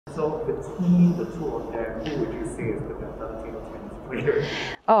So between the two of them, who would you say is the better table tennis player?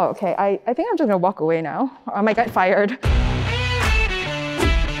 Oh, okay. I think I'm just gonna walk away now. I might get fired.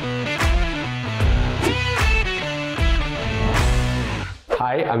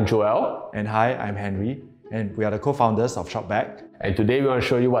 Hi, I'm Joel. And hi, I'm Henry, and we are the co-founders of ShopBack. And today we want to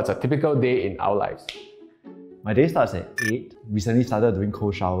show you what's a typical day in our lives. My day starts at 8. Recently started doing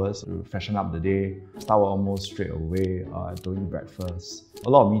cold showers to freshen up the day. Start almost straight away, doing breakfast. A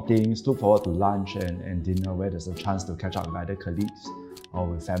lot of meetings, look forward to lunch and dinner where there's a chance to catch up with either colleagues or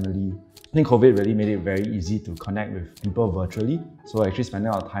with family. I think COVID really made it very easy to connect with people virtually. So actually spending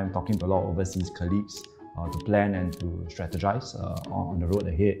a lot of time talking to a lot of overseas colleagues to plan and to strategize on the road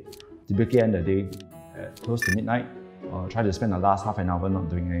ahead. Typically end the day at close to midnight. Try to spend the last half an hour not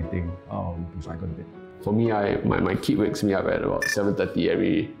doing anything before I go to bed. For me, my kid wakes me up at about 7:30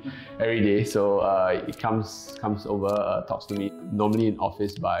 every day. So it comes over, talks to me, normally in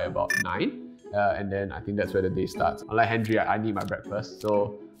office by about 9. And then I think that's where the day starts. Unlike Henry, I need my breakfast.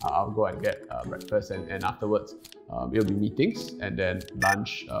 So I'll go and get breakfast and afterwards it'll be meetings and then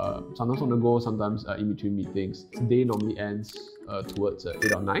lunch, sometimes on the go, sometimes in between meetings. The day normally ends towards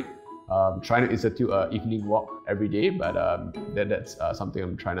 8 or 9. Trying to institute an evening walk every day, but that's something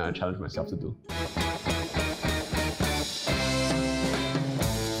I'm trying to challenge myself to do.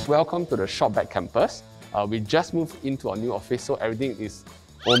 Welcome to the ShopBack campus. We just moved into our new office, so everything is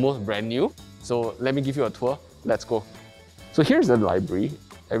almost brand new. So let me give you a tour. Let's go. So here's the library.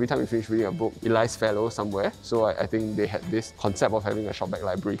 Every time you finish reading a book, it lies fallow somewhere. So I think they had this concept of having a ShopBack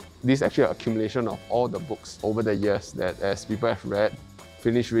library. This is actually an accumulation of all the books over the years that as people have read,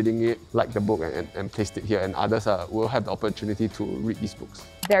 finished reading it, like the book and placed it here, and others will have the opportunity to read these books.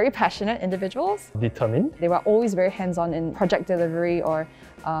 Very passionate individuals. Determined. They were always very hands-on in project delivery or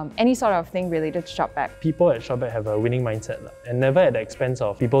any sort of thing related to ShopBack. People at ShopBack have a winning mindset and never at the expense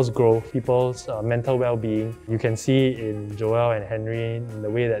of people's growth, people's mental well-being. You can see in Joel and Henry, in the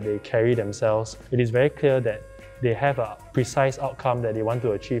way that they carry themselves, it is very clear that they have a precise outcome that they want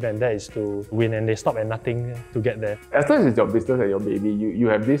to achieve, and that is to win, and they stop at nothing to get there. As long as it's your business and your baby, you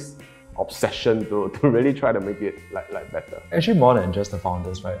have this obsession to really try to make it like better. Actually, more than just the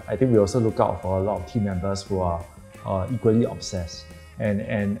founders, right? I think we also look out for a lot of team members who are equally obsessed.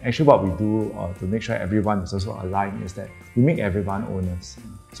 And actually what we do to make sure everyone is also aligned is that we make everyone owners.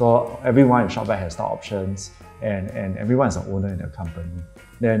 So everyone in ShopBack has stock options and everyone is an owner in the company.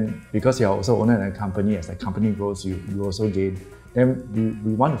 Then because you're also owner in a company, as the company grows, you also gain. Then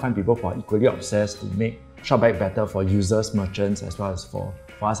we want to find people who are equally obsessed to make ShopBack better for users, merchants, as well as for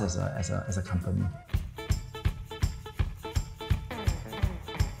us as a company.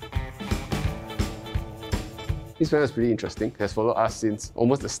 This one is pretty interesting. Has followed us since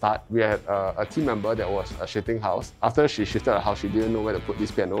almost the start. We had a team member that was shifting house. After she shifted her house, she didn't know where to put this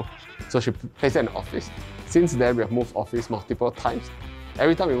piano. So she placed it in the office. Since then, we have moved office multiple times.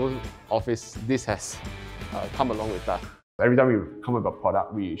 Every time we move office, this has come along with us. Every time we come up with a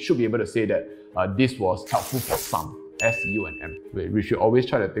product, we should be able to say that this was helpful for some. S, U, and M. We should always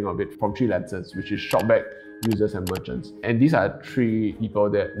try to think of it from 3 lenses, which is ShopBack, users, and merchants. And these are 3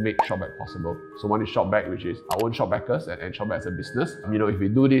 people that make ShopBack possible. So one is ShopBack, which is our own ShopBackers and ShopBack as a business. You know, if we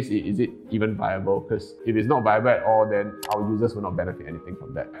do this, is it even viable? Because if it's not viable at all, then our users will not benefit anything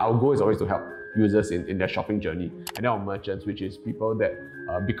from that. Our goal is always to help users in their shopping journey. And then our merchants, which is people that,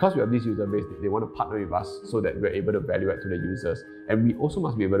 because we have this user base, they want to partner with us so that we're able to value add to the users. And we also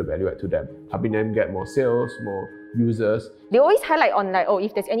must be able to value add to them, helping them get more sales, more users. They always highlight on like, oh,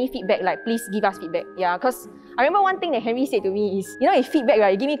 if there's any feedback, like please give us feedback. Yeah, because I remember one thing that Henry said to me is, you know, if feedback,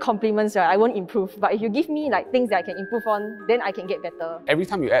 right, you give me compliments, right, I won't improve. But if you give me like things that I can improve on, then I can get better. Every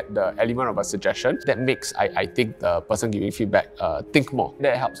time you add the element of a suggestion, that makes, I think, the person giving feedback think more.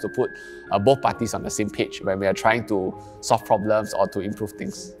 That helps to put both parties on the same page when we are trying to solve problems or to improve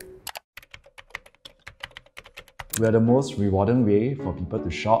things. We are the most rewarding way for people to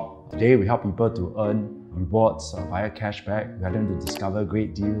shop. Today, we help people to earn rewards via cashback. We help them to discover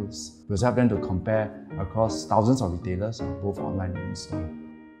great deals. We also help them to compare across thousands of retailers, both online and in-store.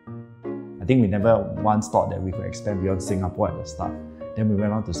 I think we never once thought that we could expand beyond Singapore at the start. Then we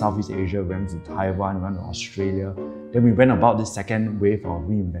went on to Southeast Asia, we went to Taiwan, we went to Australia. Then we went about this second wave of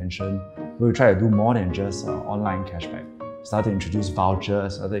reinvention, where we try to do more than just online cashback. Started to introduce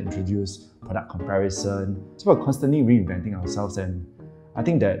vouchers, started to introduce product comparison. So we're constantly reinventing ourselves, and I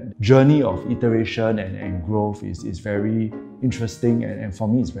think that journey of iteration and growth is very interesting, and for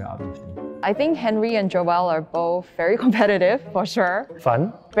me it's very uplifting. I think Henry and Joel are both very competitive, for sure.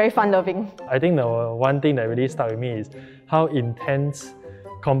 Fun. Very fun-loving. I think the one thing that really stuck with me is how intense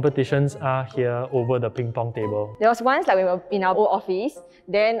competitions are here over the ping pong table. There was once like we were in our old office,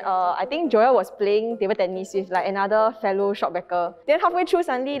 then I think Joel was playing table tennis with like another fellow ShopBacker. Then halfway through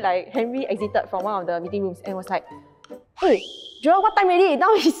suddenly like Henry exited from one of the meeting rooms and was like, "Hey, Joel, what time already?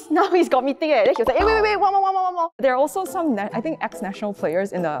 Now he's got meeting." Then she was like, "Hey, wait, one more. There are also some, I think, ex-national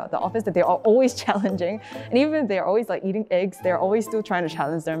players in the office that they are always challenging. And even if they're always like eating eggs, they're always still trying to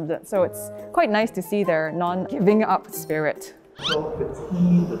challenge them. So it's quite nice to see their non-giving up spirit. So the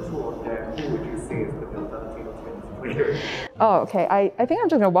two of them, who would you say is the better table tennis player? Oh, okay. I think I'm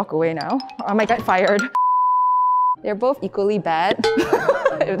just gonna walk away now. I might get fired. They're both equally bad,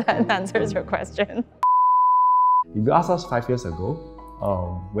 if that answers your question. If you asked us 5 years ago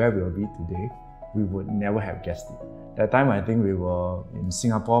where we will be today, we would never have guessed it. That time, I think we were in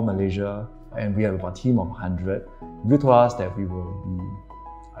Singapore, Malaysia, and we have about a team of 100. If you told us that we will be,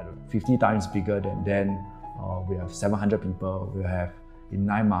 I don't know, 50 times bigger than then, we have 700 people, we have in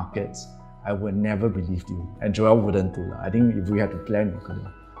 9 markets, I would never believe you. And Joel wouldn't too. I think if we had to plan, we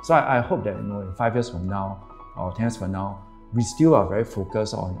couldn't. So I hope that in 5 years from now, or 10 years from now, we still are very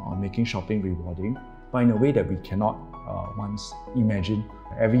focused on making shopping rewarding, but in a way that we cannot once imagine.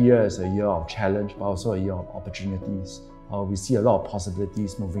 Every year is a year of challenge, but also a year of opportunities. We see a lot of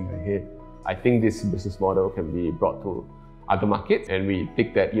possibilities moving ahead. I think this business model can be brought to other markets, and we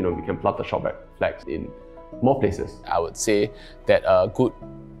think that we can plant the ShopBack flags in more places. I would say that a good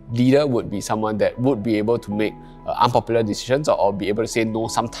leader would be someone that would be able to make unpopular decisions or be able to say no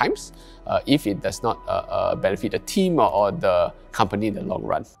sometimes if it does not benefit the team or the company in the long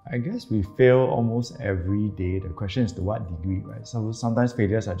run. I guess we fail almost every day. The question is to what degree, right? So sometimes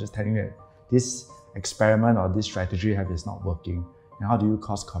failures are just telling you that this experiment or this strategy is not working. And how do you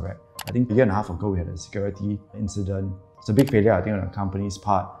course correct? I think a year and a half ago, we had a security incident. It's a big failure, I think, on the company's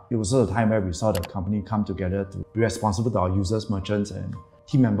part. It was also a time where we saw the company come together to be responsible to our users, merchants, and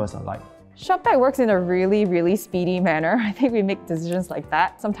team members alike. ShopBack works in a really, really speedy manner. I think we make decisions like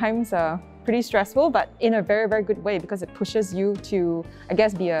that. Sometimes pretty stressful, but in a very, very good way because it pushes you to, I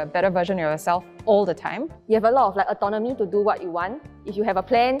guess, be a better version of yourself all the time. You have a lot of like autonomy to do what you want. If you have a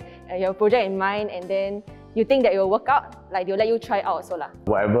plan, you have a project in mind, and then you think that it will work out, like they'll let you try it out also lah.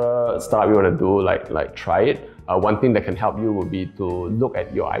 Whatever startup you want to do, like try it. One thing that can help you would be to look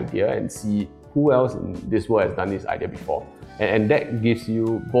at your idea and see who else in this world has done this idea before. And that gives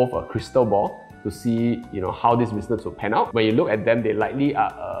you both a crystal ball to see how this business will pan out. When you look at them, they likely are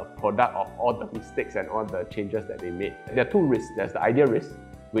a product of all the mistakes and all the changes that they made. There are 2 risks. There's the idea risk,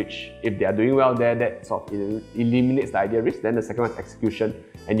 which if they are doing well there, that sort of eliminates the idea risk. Then the second one is execution.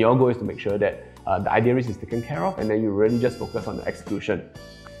 And your goal is to make sure that the idea risk is taken care of, and then you really just focus on the execution.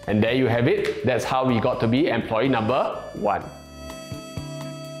 And there you have it. That's how we got to be employee number 1.